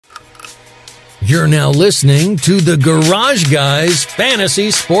You're now listening to the Garage Guys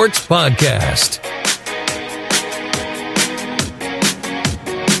Fantasy Sports Podcast.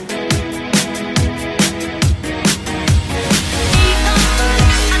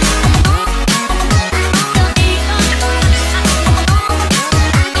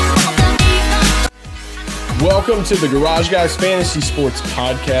 Welcome to the Garage Guys Fantasy Sports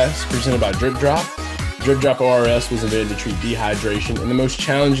Podcast, presented by Drip Drop. Drip Drop ORS was invented to treat dehydration in the most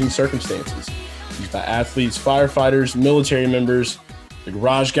challenging circumstances. Used by athletes, firefighters, military members, the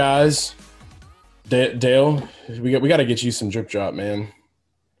Garage Guys. Dale, we got to get you some Drip Drop, man.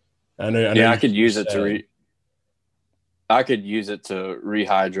 I know. Yeah, I could use it to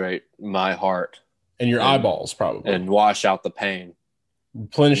rehydrate my heart and your eyeballs, probably, and wash out the pain.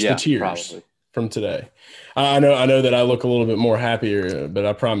 Replenish the tears. Probably. From today. I know that I look a little bit more happier, but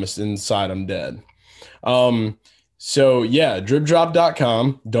I promise inside I'm dead. So yeah,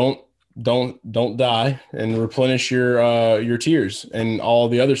 dripdrop.com. Don't die and replenish your tears and all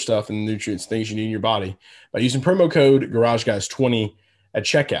the other stuff and nutrients, things you need in your body by using promo code GarageGuys20 at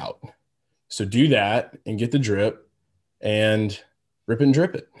checkout. So do that and get the drip and rip and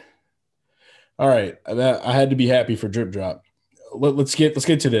drip it. All right. I had to be happy for Drip Drop. Let's get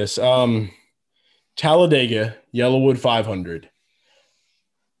to this. Talladega, YellaWood 500.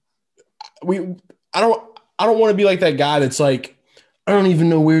 I don't want to be like that guy that's like, I don't even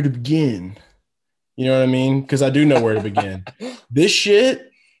know where to begin. You know what I mean? Because I do know where to begin. This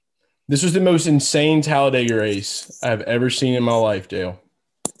was the most insane Talladega race I've ever seen in my life, Dale.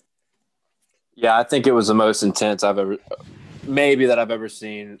 Yeah, I think it was the most intense I've ever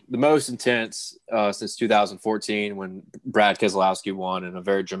seen. The most intense since 2014 when Brad Keselowski won in a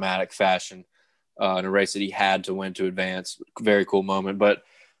very dramatic fashion. In a race that he had to win to advance. Very cool moment. But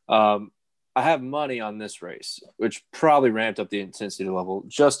I have money on this race, which probably ramped up the intensity level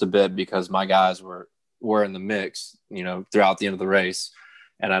just a bit because my guys were in the mix, throughout the end of the race.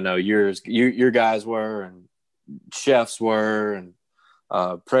 And I know your guys were, and Chef's were, and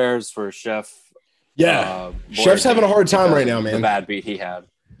prayers for Chef. Yeah. Chef's having a hard time right now, man. The bad beat he had.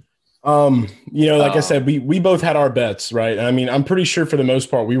 Like I said, we both had our bets, right? I mean, I'm pretty sure for the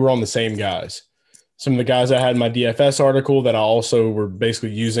most part, we were on the same guys. Some of the guys I had in my DFS article that I also were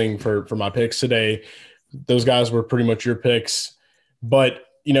basically using for my picks today, those guys were pretty much your picks. But,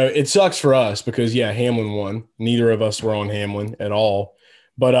 it sucks for us because, yeah, Hamlin won. Neither of us were on Hamlin at all.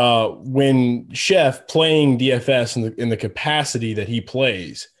 But when Chef playing DFS in the capacity that he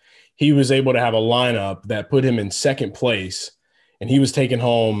plays, he was able to have a lineup that put him in second place, and he was taking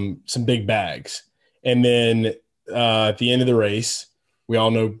home some big bags. And then at the end of the race, we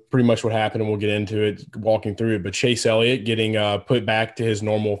all know pretty much what happened, and we'll get into it walking through it. But Chase Elliott getting put back to his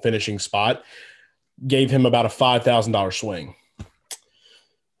normal finishing spot gave him about a $5,000 swing.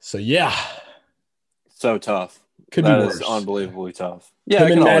 So, yeah. So tough. Could be worse. Is unbelievably tough. Yeah,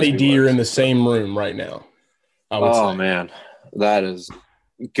 him and Matty D are in the same room right now, I would say. Oh, man. That is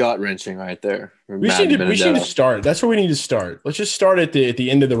gut-wrenching right there. We need to start. That's where we need to start. Let's just start at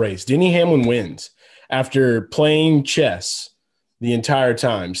the end of the race. Denny Hamlin wins after playing chess the entire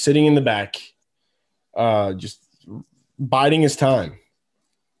time, sitting in the back, just biding his time,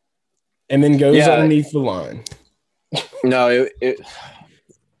 and then goes underneath the line. No,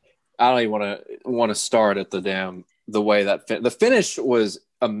 I don't even want to start at the way that the finish was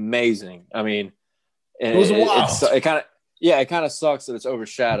amazing. I mean, it was wild. It kind of sucks that it's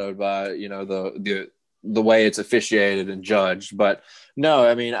overshadowed by the way it's officiated and judged. But no,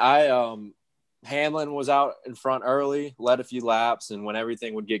 I mean, Hamlin was out in front early, led a few laps, and when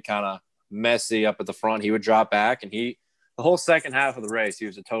everything would get kind of messy up at the front, he would drop back, and the whole second half of the race, he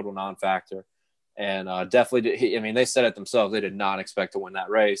was a total non-factor, and definitely they said it themselves, they did not expect to win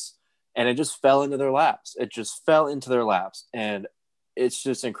that race, and it just fell into their laps. And it's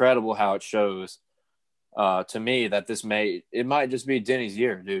just incredible how it shows to me that it might just be Denny's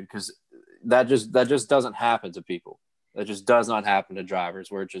year, dude, because that just doesn't happen to people. That just does not happen to drivers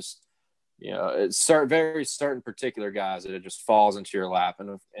where it just it's very certain particular guys that it just falls into your lap,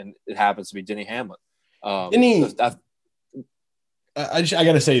 and it happens to be Denny Hamlin. I got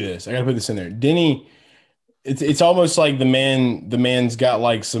to say this. I got to put this in there. Denny, it's almost like the man's got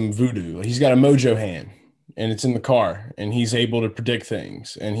like some voodoo. He's got a mojo hand, and it's in the car, and he's able to predict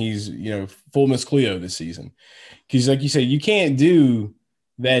things, and he's full Miss Cleo this season. Because like you said, you can't do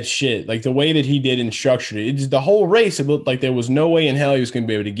that shit like the way that he did and structured it. It's the whole race. It looked like there was no way in hell he was going to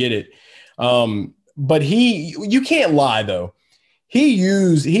be able to get it. But you can't lie though. He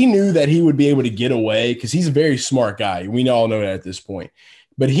knew that he would be able to get away because he's a very smart guy. We all know that at this point,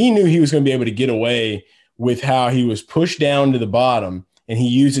 but he knew he was going to be able to get away with how he was pushed down to the bottom and he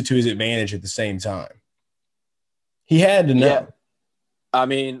used it to his advantage at the same time. He had to know. Yeah. I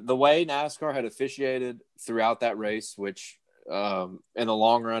mean, the way NASCAR had officiated throughout that race, which in the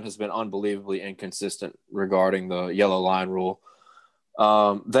long run has been unbelievably inconsistent regarding the yellow line rule,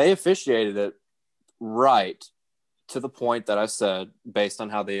 they officiated it right to the point that I said, based on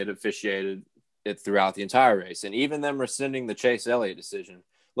how they had officiated it throughout the entire race. And even them rescinding the Chase Elliott decision.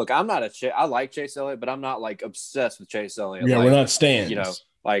 Look, I'm not I like Chase Elliott, but I'm not like obsessed with Chase Elliott. Yeah, like, we're not stands.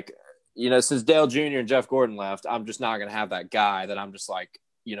 Since Dale Jr. and Jeff Gordon left, I'm just not going to have that guy that I'm just like,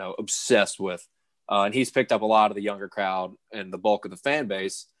 obsessed with. And he's picked up a lot of the younger crowd and the bulk of the fan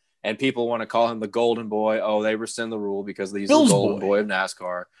base. And people want to call him the golden boy. Oh, they rescind the rule because he's the golden boy of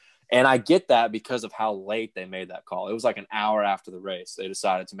NASCAR. And I get that because of how late they made that call. It was like an hour after the race they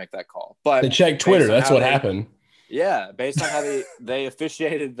decided to make that call. But they checked Twitter. That's what happened. Yeah, based on how they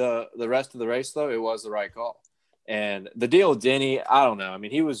officiated the rest of the race, though, it was the right call. And the deal with Denny, I don't know. I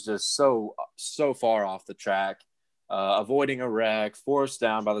mean, he was just so far off the track, avoiding a wreck, forced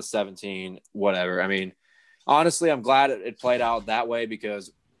down by the 17, whatever. I mean, honestly, I'm glad it played out that way,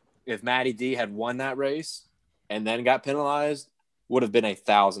 because if Matty D had won that race and then got penalized, would have been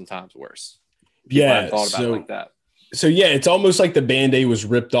 1,000 times worse. Yeah, thought about it like that. So yeah, it's almost like the Band-Aid was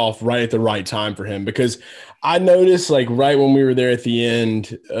ripped off right at the right time for him, because I noticed like right when we were there at the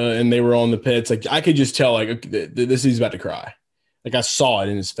end and they were on the pits, like I could just tell like this dude's about to cry. Like I saw it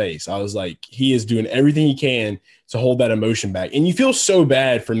in his face. I was like, he is doing everything he can to hold that emotion back. And you feel so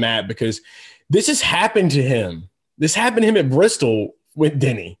bad for Matt, because this has happened to him. This happened to him at Bristol with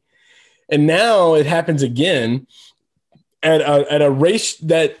Denny. And now it happens again at a race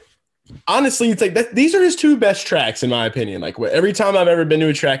that, honestly, it's like that. These are his two best tracks, in my opinion. Like every time I've ever been to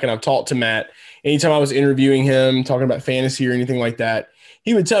a track and I've talked to Matt, anytime I was interviewing him, talking about fantasy or anything like that,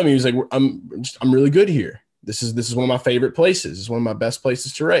 he would tell me, he was like, I'm really good here. This is one of my favorite places. It's one of my best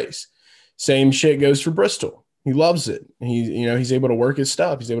places to race. Same shit goes for Bristol. He loves it. He's able to work his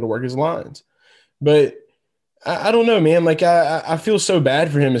stuff. He's able to work his lines. But I don't know, man. Like I feel so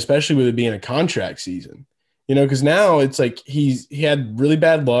bad for him, especially with it being a contract season. Because now it's like he had really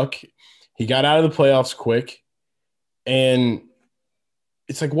bad luck. He got out of the playoffs quick, and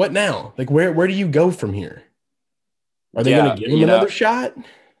it's like, what now? Like, where do you go from here? Are they going to give him another shot?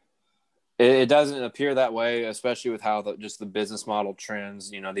 It doesn't appear that way, especially with how just the business model trends.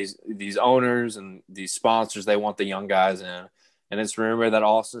 These owners and these sponsors, they want the young guys in. And it's rumored that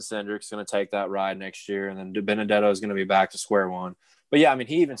Austin Cindric's going to take that ride next year, and then Benedetto is going to be back to square one. But yeah, I mean,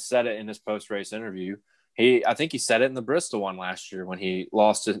 he even said it in his post-race interview. I think he said it in the Bristol one last year when he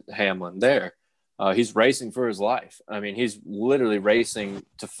lost to Hamlin there. He's racing for his life. I mean, he's literally racing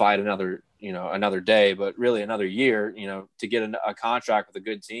to fight another day, but really another year, to get a contract with a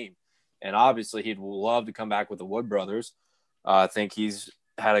good team. And obviously he'd love to come back with the Wood brothers. I think he's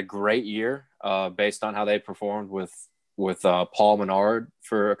had a great year based on how they performed with Paul Menard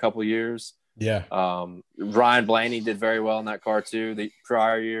for a couple of years. Yeah. Ryan Blaney did very well in that car too, the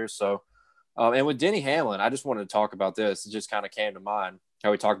prior year. So, and with Denny Hamlin, I just wanted to talk about this. It just kind of came to mind how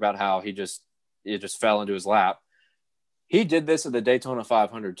we talked about how it just fell into his lap. He did this at the Daytona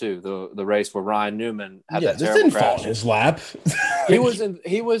 500 too, the race where Ryan Newman had that terrible didn't crash. fall in his lap.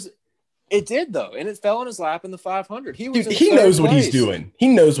 It did though, and it fell in his lap in the 500. He knows what he's doing. He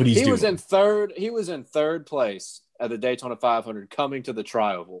knows what he's doing. He was in third place at the Daytona 500 coming to the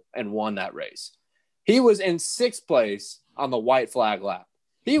Tri-Oval and won that race. He was in sixth place on the white flag lap.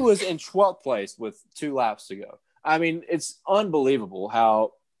 He was in 12th place with 2 laps to go. I mean, it's unbelievable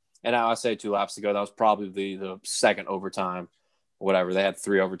how, and I say 2 laps to go, that was probably the second overtime, whatever. They had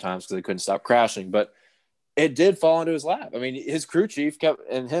 3 overtimes because they couldn't stop crashing, but it did fall into his lap. I mean, his crew chief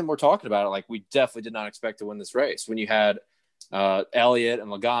and him were talking about it like, we definitely did not expect to win this race. When you had Elliott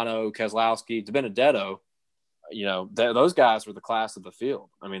and Logano, Keselowski, DiBenedetto, those guys were the class of the field.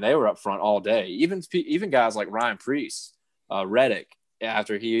 I mean, they were up front all day. Even guys like Ryan Preece, Reddick,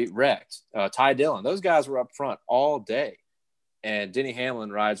 after he wrecked, Ty Dillon, those guys were up front all day. And Denny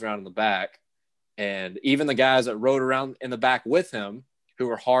Hamlin rides around in the back. And even the guys that rode around in the back with him, who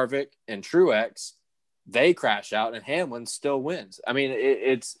were Harvick and Truex, they crash out and Hamlin still wins. I mean,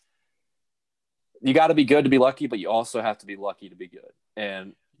 it's you got to be good to be lucky, but you also have to be lucky to be good.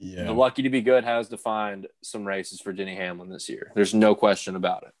 And the lucky to be good has defined some races for Denny Hamlin this year. There's no question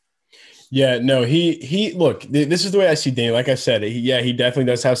about it. Yeah, no, he look, this is the way I see Danny. Like I said, he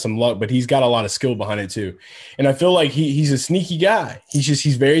definitely does have some luck, but he's got a lot of skill behind it too. And I feel like he's a sneaky guy.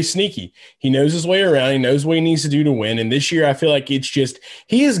 He's very sneaky. He knows his way around. He knows what he needs to do to win. And this year, I feel like it's just,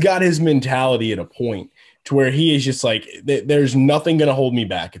 he has got his mentality at a point to where he is just like, there's nothing going to hold me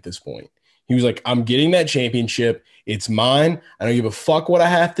back at this point. He was like, I'm getting that championship. It's mine. I don't give a fuck what I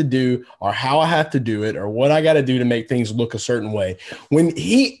have to do or how I have to do it or what I got to do to make things look a certain way. When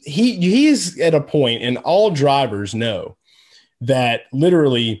he is at a point, and all drivers know that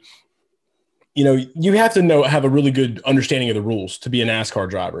literally, you know, you have to have a really good understanding of the rules to be a NASCAR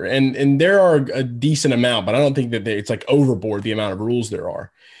driver. And there are a decent amount, but I don't think that it's like overboard the amount of rules there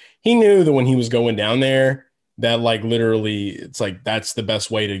are. He knew that when he was going down there, that like literally it's like that's the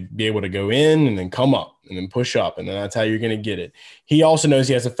best way to be able to go in and then come up and then push up, and then that's how you're going to get it. He also knows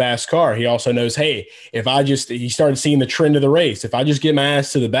he has a fast car. He also knows, hey, he started seeing the trend of the race. If I just get my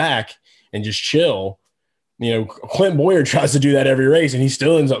ass to the back and just chill, you know, Clint Boyer tries to do that every race and he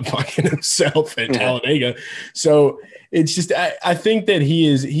still ends up fucking himself at Talladega. So it's just, I think that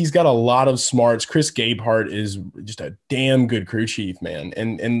he's got a lot of smarts. Chris Gabehart is just a damn good crew chief, man.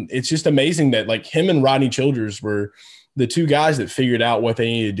 And it's just amazing that like him and Rodney Childers were the two guys that figured out what they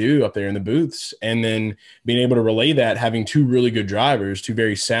needed to do up there in the booths, and then being able to relay that, having two really good drivers, two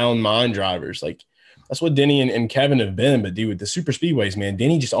very sound mind drivers. Like that's what Denny and Kevin have been. But dude, with the super speedways, man,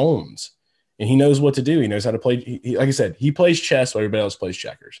 Denny just owns, and he knows what to do. He knows how to play. Like I said, he plays chess while everybody else plays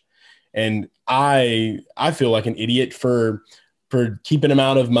checkers. And I feel like an idiot for keeping him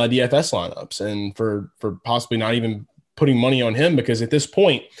out of my DFS lineups and for possibly not even putting money on him, because at this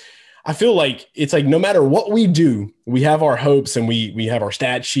point, I feel like it's like no matter what we do, we have our hopes and we have our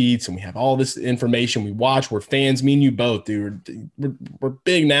stat sheets and we have all this information we watch. We're fans, me and you both, dude. We're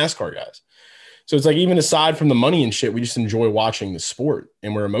big NASCAR guys. So it's like even aside from the money and shit, we just enjoy watching the sport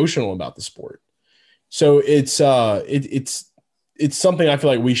and we're emotional about the sport. So it's something I feel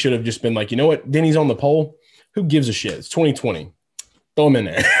like we should have just been like, you know what, Denny's on the pole. Who gives a shit? It's 2020. Throw him in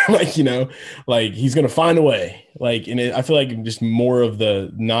there. Like, you know, like he's going to find a way. Like, and I feel like just more of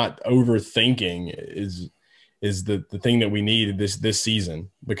the not overthinking is the thing that we need this season,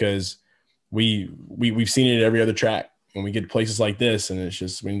 because we've seen it at every other track. When we get to places like this, and it's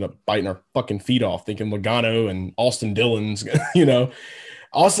just, we end up biting our fucking feet off thinking Logano and Austin Dillon's, you know.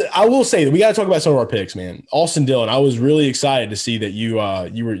 Also, I will say that we got to talk about some of our picks, man. Austin Dillon, I was really excited to see that you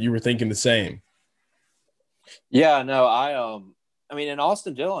were thinking the same. Yeah, no, I mean, in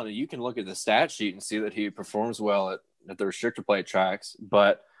Austin Dillon, you can look at the stat sheet and see that he performs well at the restrictor plate tracks,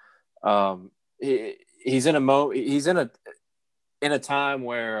 but he's in a time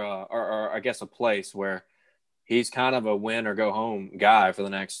where, or I guess a place where he's kind of a win or go home guy for the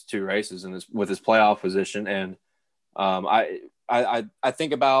next two races with his playoff position. And I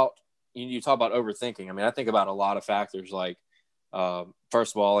think about, you talk about overthinking. I mean, I think about a lot of factors, like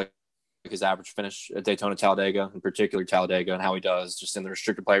first of all, like his average finish at Daytona, Talladega, in particular Talladega, and how he does just in the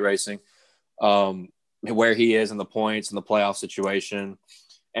restricted plate racing, where he is in the points and the playoff situation.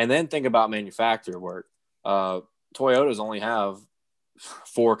 And then think about manufacturer work. Toyotas only have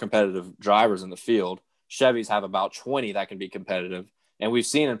 4 competitive drivers in the field. Chevys have about 20 that can be competitive. And we've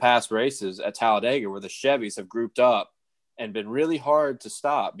seen in past races at Talladega where the Chevys have grouped up and been really hard to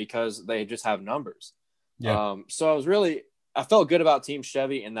stop because they just have numbers. Yeah. So I felt good about Team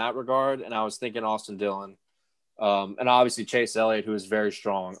Chevy in that regard. And I was thinking Austin Dillon, and obviously Chase Elliott, who was very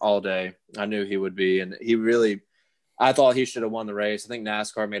strong all day. I knew he would be. And I thought he should have won the race. I think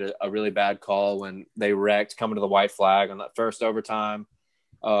NASCAR made a really bad call when they wrecked coming to the white flag on that first overtime.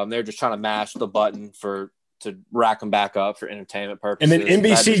 They're just trying to mash the button to rack them back up for entertainment purposes. And then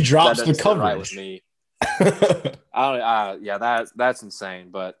NBC drops the coverage. Right with me. That's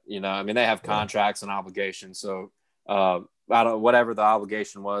insane. But you know, I mean, they have contracts and obligations, so whatever the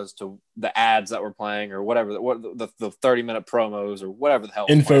obligation was to the ads that were playing or whatever, the 30-minute promos or whatever the hell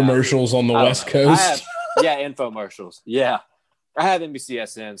infomercials on the West Coast. Infomercials. Yeah, I have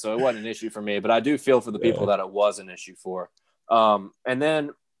NBCSN, so it wasn't an issue for me. But I do feel for the people that it was an issue for. And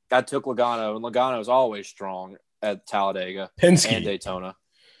then I took Logano, and Logano is always strong at Talladega Penske and Daytona.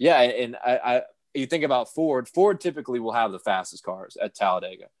 Yeah, and you think about Ford. Ford typically will have the fastest cars at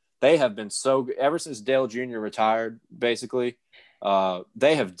Talladega. They have been so good ever since Dale Jr. retired. Basically,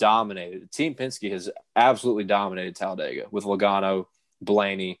 they have dominated. Team Penske has absolutely dominated Talladega with Logano,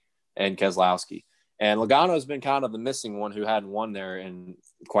 Blaney, and Keselowski. And Logano has been kind of the missing one who hadn't won there in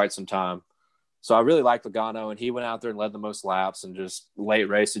quite some time. So I really liked Logano, and he went out there and led the most laps, and just late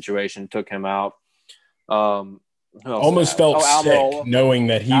race situation took him out. Almost felt sick knowing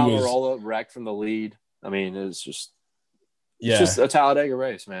that he Almirola wrecked from the lead. I mean, it's just a Talladega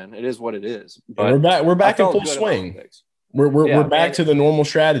race, man. It is what it is. But we're back in full swing. We're back to the normal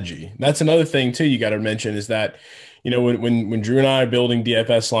strategy. That's another thing too you got to mention is that, you know, when Drew and I are building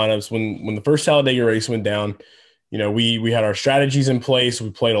DFS lineups, when the first Talladega race went down, you know, we had our strategies in place. We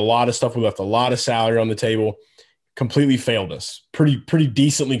played a lot of stuff. We left a lot of salary on the table. Completely failed us. Pretty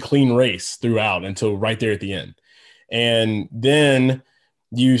decently clean race throughout until right there at the end. And then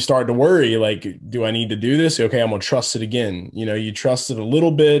you start to worry, like, do I need to do this? Okay, I'm going to trust it again. You know, you trust it a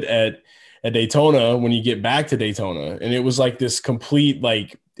little bit at Daytona when you get back to Daytona. And it was like this complete,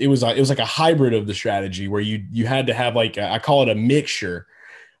 like, it was like a hybrid of the strategy where you had to have like, I call it a mixture,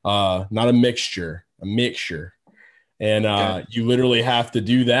 not a mixture, a mixture. And you literally have to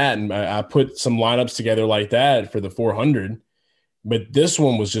do that. And I put some lineups together like that for the 400. But this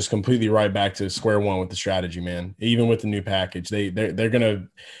one was just completely right back to square one with the strategy, man. Even with the new package, they're gonna,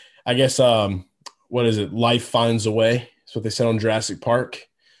 I guess, what is it? Life finds a way. That's what they said on Jurassic Park.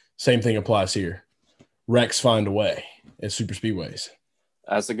 Same thing applies here. Wrecks find a way at super speedways.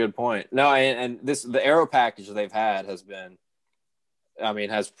 That's a good point. No, and the aero package they've had has been, I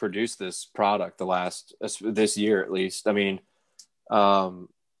mean, has produced this product this year at least. I mean,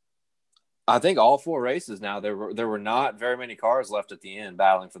 I think all 4 races now there were not very many cars left at the end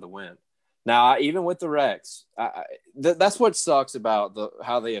battling for the win. Now, even with the wrecks, that's what sucks about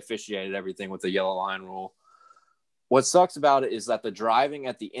how they officiated everything with the yellow line rule. What sucks about it is that the driving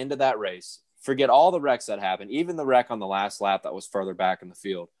at the end of that race, forget all the wrecks that happened, even the wreck on the last lap that was further back in the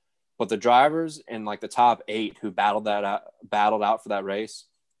field. But the drivers in like the top 8 who battled out for that race,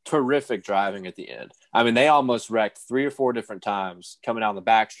 terrific driving at the end. I mean, they almost wrecked 3 or 4 different times coming down the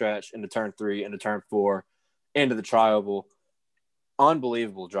backstretch into turn 3, into turn 4, into the trioval.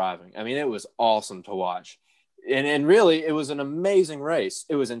 Unbelievable driving. I mean, it was awesome to watch. And really, it was an amazing race.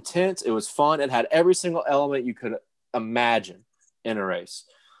 It was intense. It was fun. It had every single element you could imagine in a race.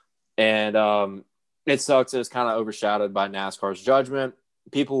 And it sucks that it's kind of overshadowed by NASCAR's judgment.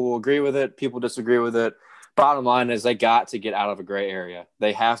 People will agree with it. People disagree with it. Bottom line is they got to get out of a gray area.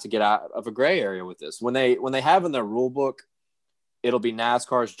 They have to get out of a gray area with this. When they have in their rule book, it'll be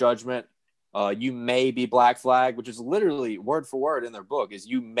NASCAR's judgment. You may be black flag, which is literally word for word in their book, is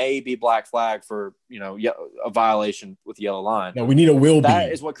you may be black flag for, you know, a violation with the yellow line. No, we need a will be.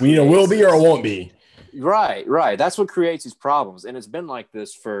 That is what we need a will be or a won't be. Right. That's what creates these problems. And it's been like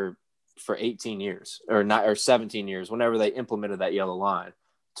this for 18 years or 17 years, whenever they implemented that yellow line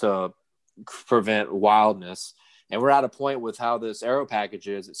to prevent wildness. And we're at a point with how this aero package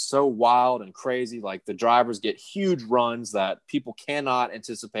is. It's so wild and crazy. Like the drivers get huge runs that people cannot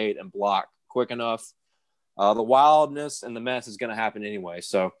anticipate and block quick enough. The wildness and the mess is going to happen anyway.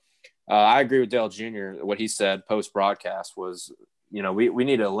 So I agree with Dale Jr. What he said post broadcast was, you know, we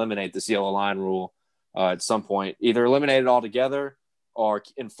need to eliminate this yellow line rule at some point, either eliminate it altogether or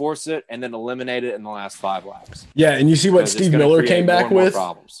enforce it and then eliminate it in the last 5 laps. Yeah. And you see what Steve Miller came back with?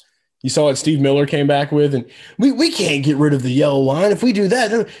 Problems. You saw what Steve Miller came back with, and we can't get rid of the yellow line. If we do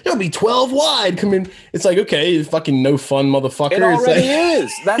that, it'll be 12 wide. Come in. It's like, okay, fucking no fun, motherfucker. It already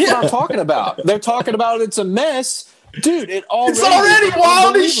is. That's what I'm talking about. They're talking about it's a mess. Dude, it's already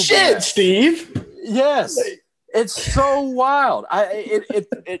wild as shit, mess. Steve. Yes. It's so wild.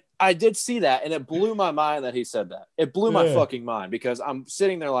 I did see that, and it blew my mind that he said that. It blew my fucking mind because I'm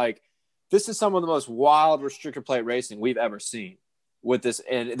sitting there like, this is some of the most wild restrictor plate racing we've ever seen. With this,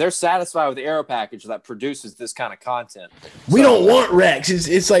 and they're satisfied with the aero package that produces this kind of content. We don't want wrecks.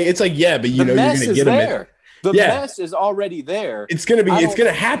 It's like yeah, but you know you're gonna get them there. The mess is already there. It's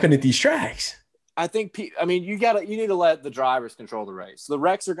gonna happen at these tracks. I think. I mean, you need to let the drivers control the race. The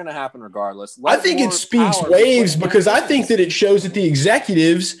wrecks are going to happen regardless. I think it speaks waves because I think that it shows that the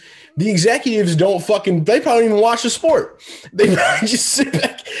executives don't fucking. They probably don't even watch the sport. They probably just sit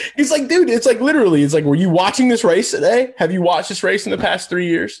back. It's like, dude. It's like literally. It's like, were you watching this race today? Have you watched this race in the past 3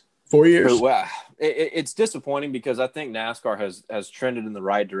 years, 4 years? Well, it's disappointing because I think NASCAR has trended in the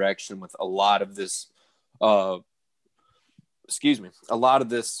right direction with a lot of this. A lot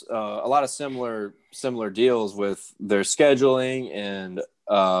of similar deals with their scheduling and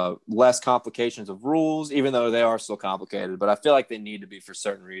less complications of rules, even though they are still complicated. But I feel like they need to be for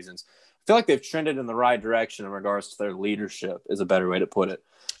certain reasons. I feel like they've trended in the right direction in regards to their leadership is a better way to put it.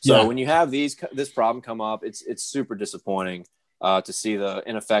 So when you have this problem come up, it's super disappointing to see the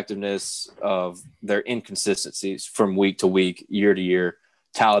ineffectiveness of their inconsistencies from week to week, year to year,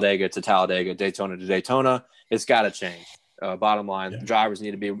 Talladega to Talladega, Daytona to Daytona. It's got to change. Bottom line, drivers need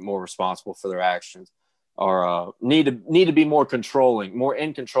to be more responsible for their actions, or need to be more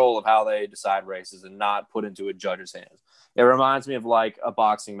in control of how they decide races, and not put into a judge's hands. It reminds me of like a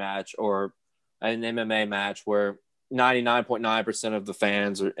boxing match or an MMA match where 99.9% of the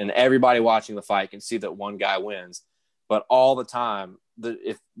fans and everybody watching the fight can see that one guy wins, but all the time,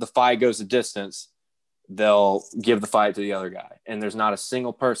 if the fight goes a distance, they'll give the fight to the other guy, and there's not a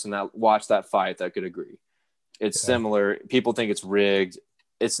single person that watched that fight that could agree. It's similar. People think it's rigged.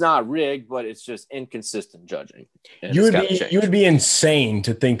 it's not rigged, but it's just inconsistent judging. You would be insane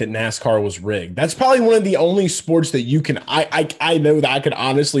to think that NASCAR was rigged. That's probably one of the only sports that you can I know that I could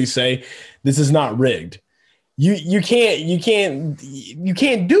honestly say this is not rigged. You can't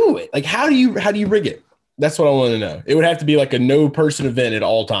do it. Like how do you rig it? That's what I want to know. It would have to be like a no person event at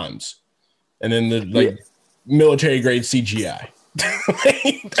all times, and then the military grade CGI.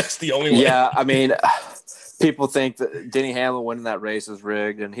 That's the only way. Yeah, I mean, people think that Denny Hamlin winning that race was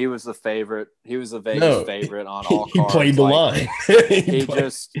rigged, and he was the favorite. He was the Vegas favorite on all cars. He played the line. He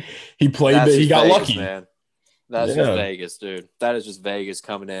played, but he got Vegas, lucky. Man. That's just Vegas, dude. That is just Vegas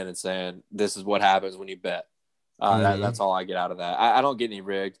coming in and saying, this is what happens when you bet. That's all I get out of that. I don't get any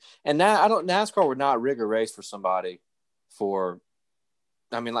rigged. And now NASCAR would not rig a race for somebody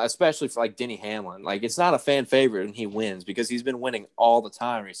especially for like Denny Hamlin. Like, it's not a fan favorite and he wins because he's been winning all the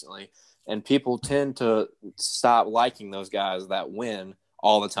time recently. And people tend to stop liking those guys that win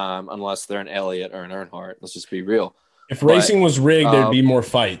all the time unless they're an Elliott or an Earnhardt. Let's just be real. If racing was rigged, there'd be more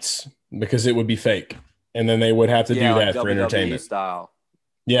fights because it would be fake. And then they would have to do that like for WWE entertainment. Style.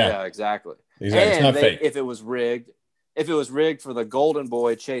 Yeah, exactly. And it's not fake. If it was rigged for the golden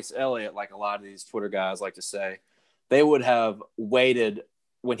boy Chase Elliott, like a lot of these Twitter guys like to say, they would have waited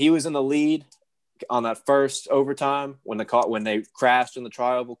when he was in the lead on that first overtime when they crashed in the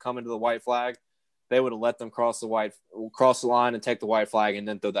tri-oval coming to the white flag. They would have let them cross the line and take the white flag and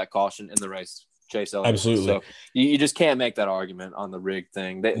then throw that caution in the race. Chase Elliott. Absolutely. So you just can't make that argument on the rig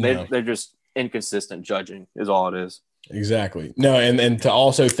thing. They're just inconsistent judging is all it is. Exactly. No, and to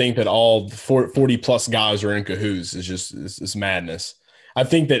also think that all 40 plus guys are in cahoots is just it's madness. I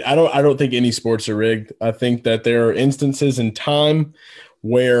think that I don't think any sports are rigged. I think that there are instances in time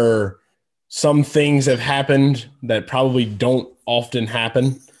where some things have happened that probably don't often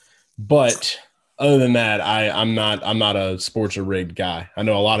happen. But other than that, I'm not a sports or rigged guy. I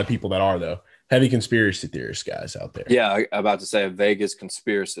know a lot of people that are, though. Heavy conspiracy theorist guys out there. Yeah, I'm about to say a Vegas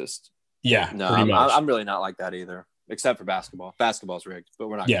conspiracist. Yeah, no, pretty much. I'm really not like that either, except for basketball. Basketball's rigged, but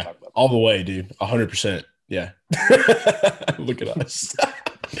we're not going to talk about that. All the way, dude. 100%. Yeah. Look at us.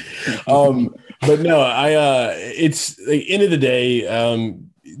 But no, it's the end of the day.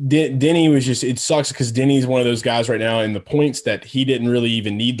 Denny was just, it sucks because Denny's one of those guys right now in the points that he didn't really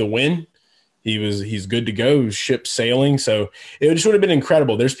even need the win. He's good to go, ship sailing. So it just would have been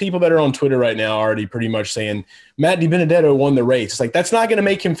incredible. There's people that are on Twitter right now already pretty much saying Matt DiBenedetto won the race. It's like, that's not going to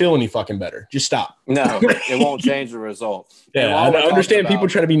make him feel any fucking better. Just stop. No, it won't change the result. Yeah, I understand people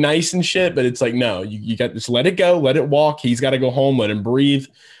try to be nice and shit, but it's like, no, you got just let it go, let it walk. He's got to go home, let him breathe,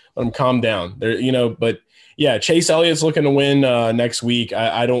 let him calm down. But yeah, Chase Elliott's looking to win next week.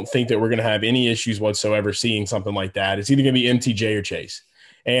 I don't think that we're going to have any issues whatsoever seeing something like that. It's either going to be MTJ or Chase.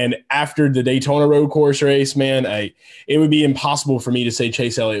 And after the Daytona road course race, man, it would be impossible for me to say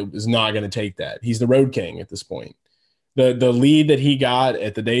Chase Elliott is not going to take that. He's the road king at this point. The lead that he got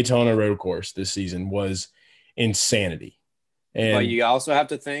at the Daytona road course this season was insanity. But you also have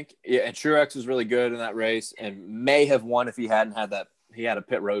to think, and Truex was really good in that race and may have won if he hadn't had that. He had a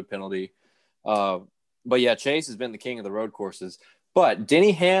pit road penalty. But yeah, Chase has been the king of the road courses. But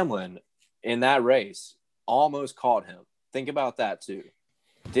Denny Hamlin in that race almost caught him. Think about that too.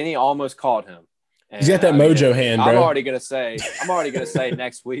 Denny almost caught him. And he's got that mojo hand, bro. I'm already gonna say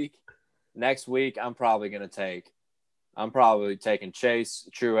next week. Next week, I'm probably taking Chase,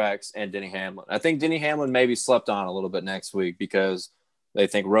 Truex, and Denny Hamlin. I think Denny Hamlin maybe slept on a little bit next week because they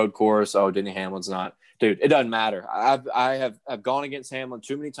think road course. Oh, Denny Hamlin's not. Dude, it doesn't matter. I've gone against Hamlin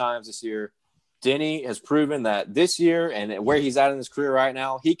too many times this year. Denny has proven that this year and where he's at in his career right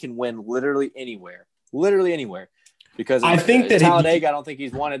now, he can win literally anywhere. Because I think that Talladega, I don't think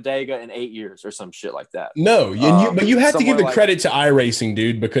he's won a Dega in 8 years or some shit like that. No, but you have to give the credit to iRacing,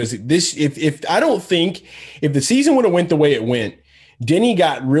 dude, because if I don't think if the season would have went the way it went, Denny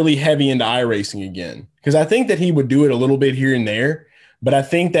got really heavy into iRacing again. Because I think that he would do it a little bit here and there, but I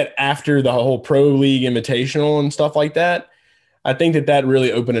think that after the whole Pro League Invitational and stuff like that, I think that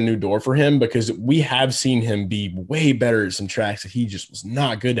really opened a new door for him because we have seen him be way better at some tracks that he just was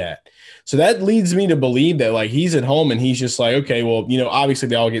not good at. So that leads me to believe that like he's at home and he's just like, okay, well, obviously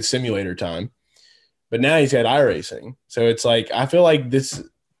they all get simulator time, but now he's got iRacing. So it's like, I feel like this,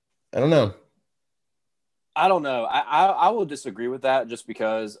 I don't know. I will disagree with that just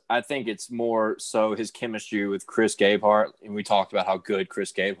because I think it's more so his chemistry with Chris Gabehart. And we talked about how good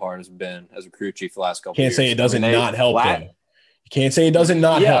Chris Gabehart has been as a crew chief the last couple of years. Can't say it doesn't not help though. You can't say it doesn't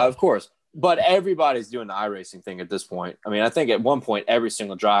not help. Yeah, of course. But everybody's doing the iRacing thing at this point. I mean, I think at one point every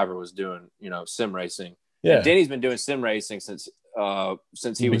single driver was doing, sim racing. Yeah. And Denny's been doing sim racing since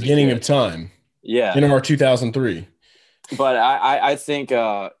he was beginning of time. Yeah. In our 2003. But I think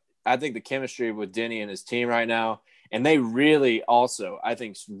the chemistry with Denny and his team right now, and they really also, I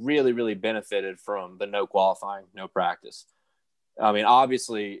think, really benefited from the no qualifying, no practice. I mean,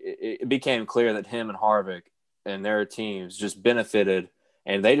 obviously, it became clear that him and Harvick and their teams just benefited,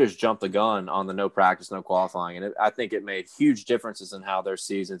 and they just jumped the gun on the no practice, no qualifying. And I think it made huge differences in how their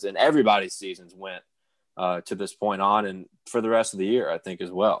seasons and everybody's seasons went to this point on, and for the rest of the year, I think,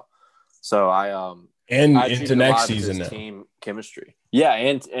 as well. So I into next season now. Team chemistry. Yeah,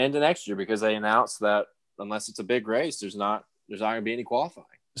 and to next year, because they announced that unless it's a big race, there's not going to be any qualifying.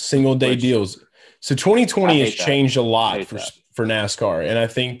 Single day deals. So 2020 has changed a lot for NASCAR, and I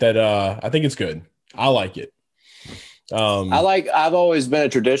think that I think it's good. I like it. I've always been a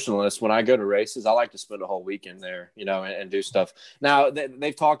traditionalist. When I go to races, I like to spend a whole weekend there, and do stuff. Now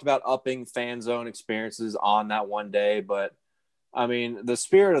they've talked about upping fan zone experiences on that one day, but I mean, the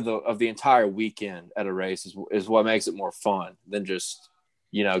spirit of the entire weekend at a race is what makes it more fun than just,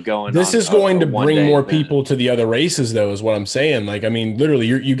 going. This is going to bring more people to the other races, though, is what I'm saying. Like, I mean, literally,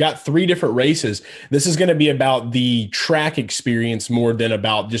 you got 3 different races. This is going to be about the track experience more than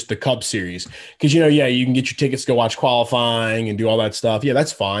about just the Cup Series. Because, you can get your tickets to go watch qualifying and do all that stuff. Yeah,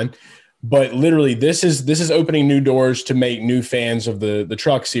 that's fine. But literally, this is opening new doors to make new fans of the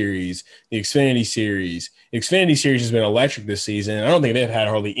Truck Series, the Xfinity Series. The Xfinity Series has been electric this season. I don't think they've had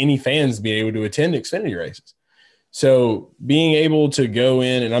hardly any fans be able to attend Xfinity races. So being able to go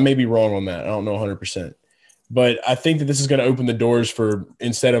in, and I may be wrong on that, I don't know 100%, but I think that this is going to open the doors for,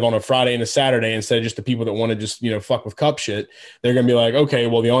 instead of on a Friday and a Saturday, instead of just the people that want to just, fuck with Cup shit, they're going to be like, okay,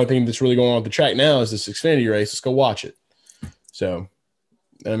 well, the only thing that's really going on at the track now is this Xfinity race. Let's go watch it. So,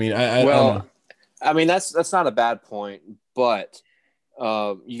 I mean, I mean, that's not a bad point, but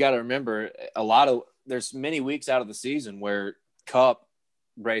you got to remember there's many weeks out of the season where Cup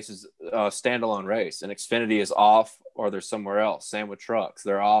races standalone race, and Xfinity is off or they're somewhere else. Same with trucks,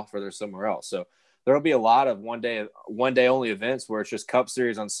 they're off or they're somewhere else. So there'll be a lot of one day only events where it's just Cup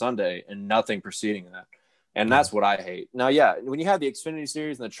Series on Sunday and nothing preceding that, and that's what I hate. Now, yeah, when you have the Xfinity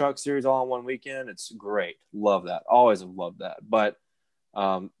Series and the Truck Series all on one weekend, it's great. Love that. Always have loved that. But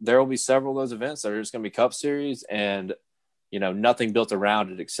there will be several of those events that are just going to be Cup Series, and nothing built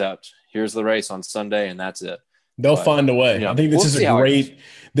around it except here's the race on Sunday and that's it. They'll find a way. I think this is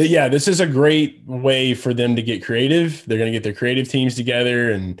this is a great way for them to get creative. They're going to get their creative teams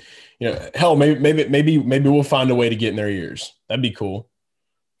together, and hell, maybe we'll find a way to get in their ears. That'd be cool.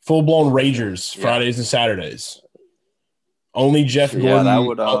 Full blown Ragers Fridays and Saturdays. Only Jeff Gordon.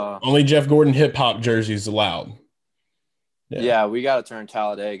 Only Jeff Gordon hip hop jerseys allowed. Yeah, we got to turn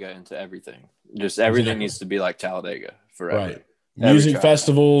Talladega into everything. Just everything needs to be like Talladega forever. Right. Music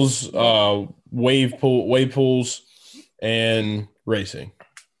festivals, wave pools, and racing.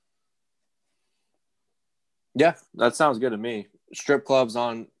 Yeah, that sounds good to me. Strip clubs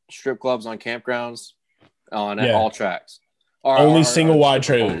on campgrounds on all tracks. Only single wide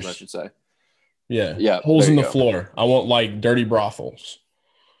trailers, I should say. Yeah. Holes in the floor. I want like dirty brothels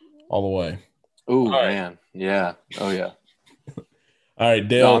all the way. Ooh, man. Yeah. Oh yeah. All right,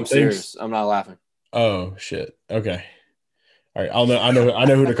 Dale. No, I'm serious. I'm not laughing. Oh shit. Okay. All right, I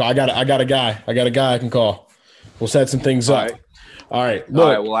know who to call. I got a guy I can call. We'll set some things up. All right. Look.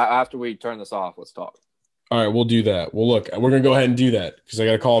 All right. Well, after we turn this off, let's talk. All right, we'll do that. Well, look, we're gonna go ahead and do that because I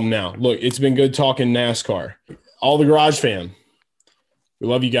got to call him now. Look, it's been good talking NASCAR. All the Garage fam, we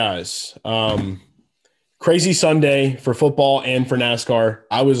love you guys. Crazy Sunday for football and for NASCAR.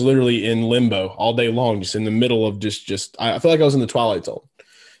 I was literally in limbo all day long, just in the middle of just. I feel like I was in the Twilight Zone.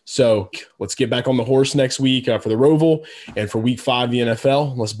 So let's get back on the horse next week for the Roval and for week 5 the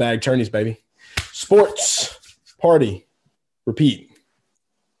NFL. Let's bag tourneys, baby. Sports, party, repeat.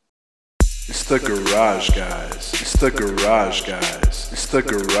 It's the Garage Guys. It's the Garage Guys. It's the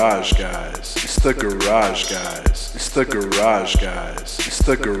Garage Guys. It's the Garage Guys. It's the Garage Guys. It's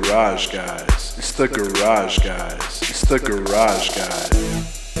the Garage Guys. It's the Garage Guys. It's the Garage Guys.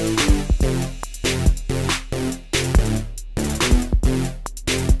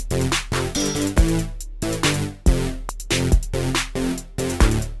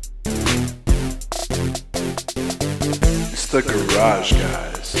 It's the Garage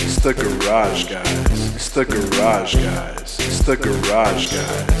Guys. It's the Garage Guys. It's the Garage Guys. It's the Garage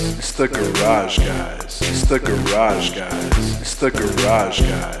Guys. It's the Garage Guys. It's the Garage Guys. It's the Garage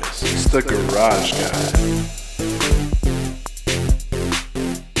Guys. It's the Garage Guys.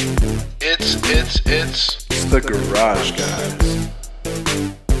 It's the Garage Guys.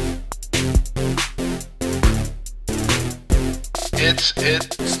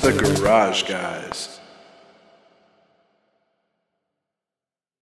 It's the Garage Guys.